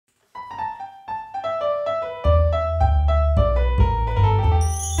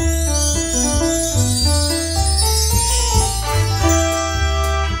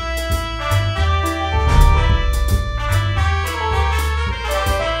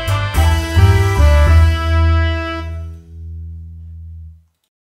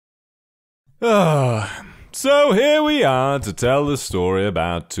So here we are to tell the story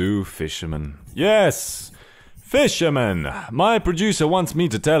about two fishermen. Yes, fishermen. My producer wants me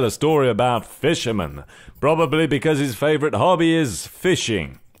to tell a story about fishermen. Probably because his favorite hobby is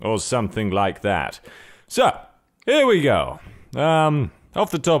fishing, or something like that. So, here we go.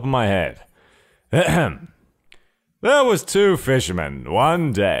 Off the top of my head. There was two fishermen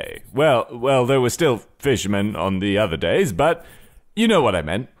one day. Well, there were still fishermen on the other days, but you know what I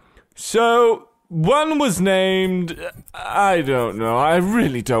meant. So, one was named... I don't know, I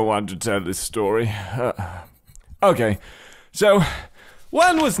really don't want to tell this story. Okay, so,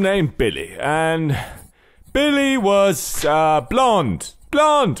 one was named Billy, and Billy was blonde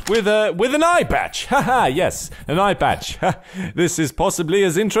with an eye patch. Haha, yes, an eye patch. This is possibly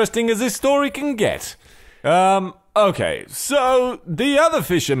as interesting as this story can get. Okay, so the other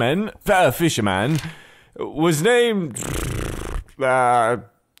fisherman was named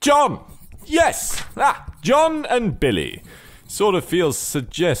John. Yes, John and Billy. Sort of feels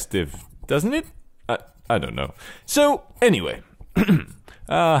suggestive, doesn't it? I don't know. So, anyway,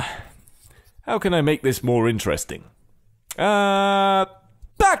 how can I make this more interesting? Backstories,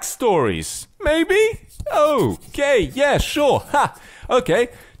 maybe? Okay, yeah, sure. Ha! Okay,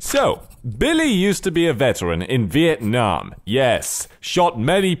 so, Billy used to be a veteran in Vietnam. Yes, shot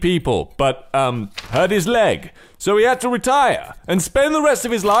many people, but, hurt his leg. So he had to retire and spend the rest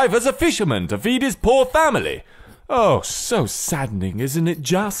of his life as a fisherman to feed his poor family. Oh, so saddening, isn't it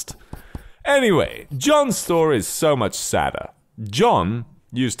just? Anyway, John's story is so much sadder. John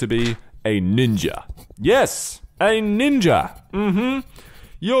used to be a ninja. Yes, a ninja.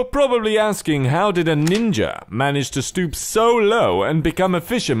 You're probably asking, how did a ninja manage to stoop so low and become a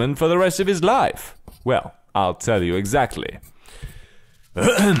fisherman for the rest of his life? Well, I'll tell you exactly.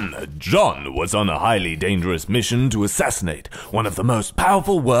 John was on a highly dangerous mission to assassinate one of the most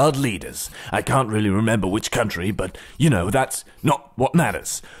powerful world leaders. I can't really remember which country, but, you know, that's not what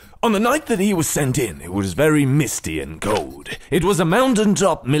matters. On the night that he was sent in, it was very misty and cold. It was a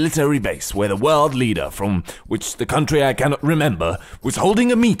mountaintop military base where the world leader, from which the country I cannot remember, was holding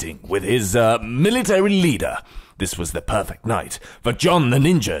a meeting with his military leader. This was the perfect night for John the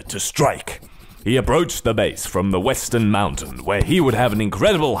Ninja to strike. He approached the base from the western mountain, where he would have an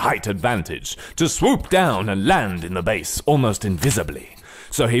incredible height advantage to swoop down and land in the base almost invisibly.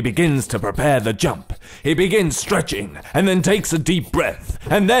 So he begins to prepare the jump. He begins stretching, and then takes a deep breath.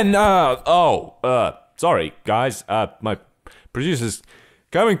 And then, sorry, guys, my producer's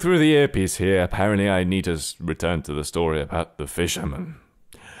going through the earpiece here. Apparently I need to return to the story about the fisherman.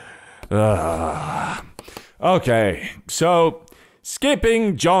 Okay, so...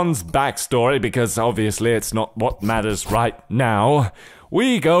 skipping John's backstory, because obviously it's not what matters right now,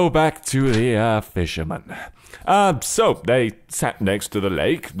 we go back to the fishermen. So they sat next to the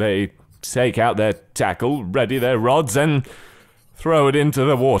lake, they take out their tackle, ready their rods, and throw it into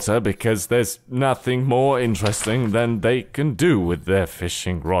the water, because there's nothing more interesting than they can do with their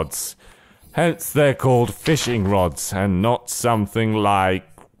fishing rods. Hence they're called fishing rods, and not something like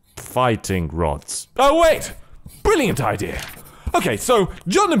fighting rods. Oh wait! Brilliant idea! Okay, so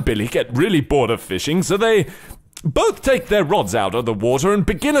John and Billy get really bored of fishing, so they both take their rods out of the water and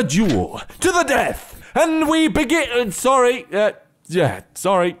begin a duel to the death. And we begin. Sorry,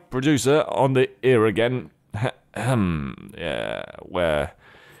 producer, on the ear again. Yeah, where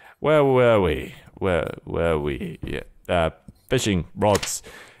were we? Where were we? Yeah, fishing rods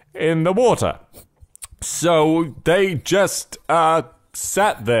in the water. So they just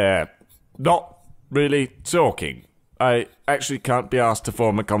sat there, not really talking. I actually can't be asked to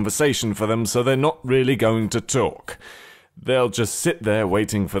form a conversation for them, so they're not really going to talk. They'll just sit there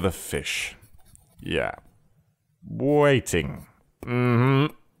waiting for the fish. Yeah. Waiting.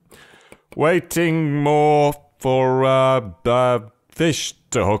 Waiting more for, fish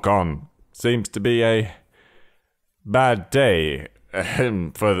to hook on. Seems to be a bad day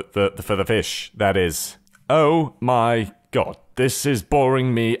for the fish, that is. Oh my god, this is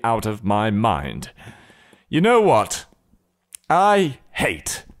boring me out of my mind. You know what? I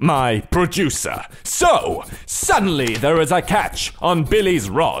hate my producer. So, suddenly there is a catch on Billy's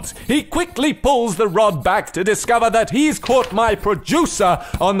rod. He quickly pulls the rod back to discover that he's caught my producer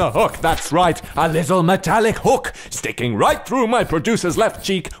on the hook. That's right, a little metallic hook sticking right through my producer's left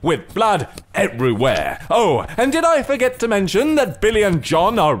cheek with blood everywhere. Oh, and did I forget to mention that Billy and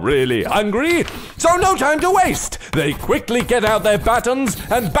John are really hungry? So no time to waste. They quickly get out their batons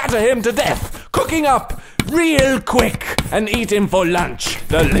and batter him to death, cooking up real quick and eat him for lunch,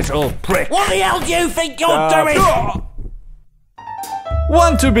 the little prick. What the hell do you think you're doing?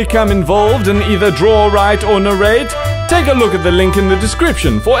 Want to become involved and either draw, write or narrate? Take a look at the link in the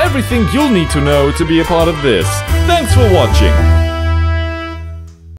description for everything you'll need to know to be a part of this. Thanks for watching.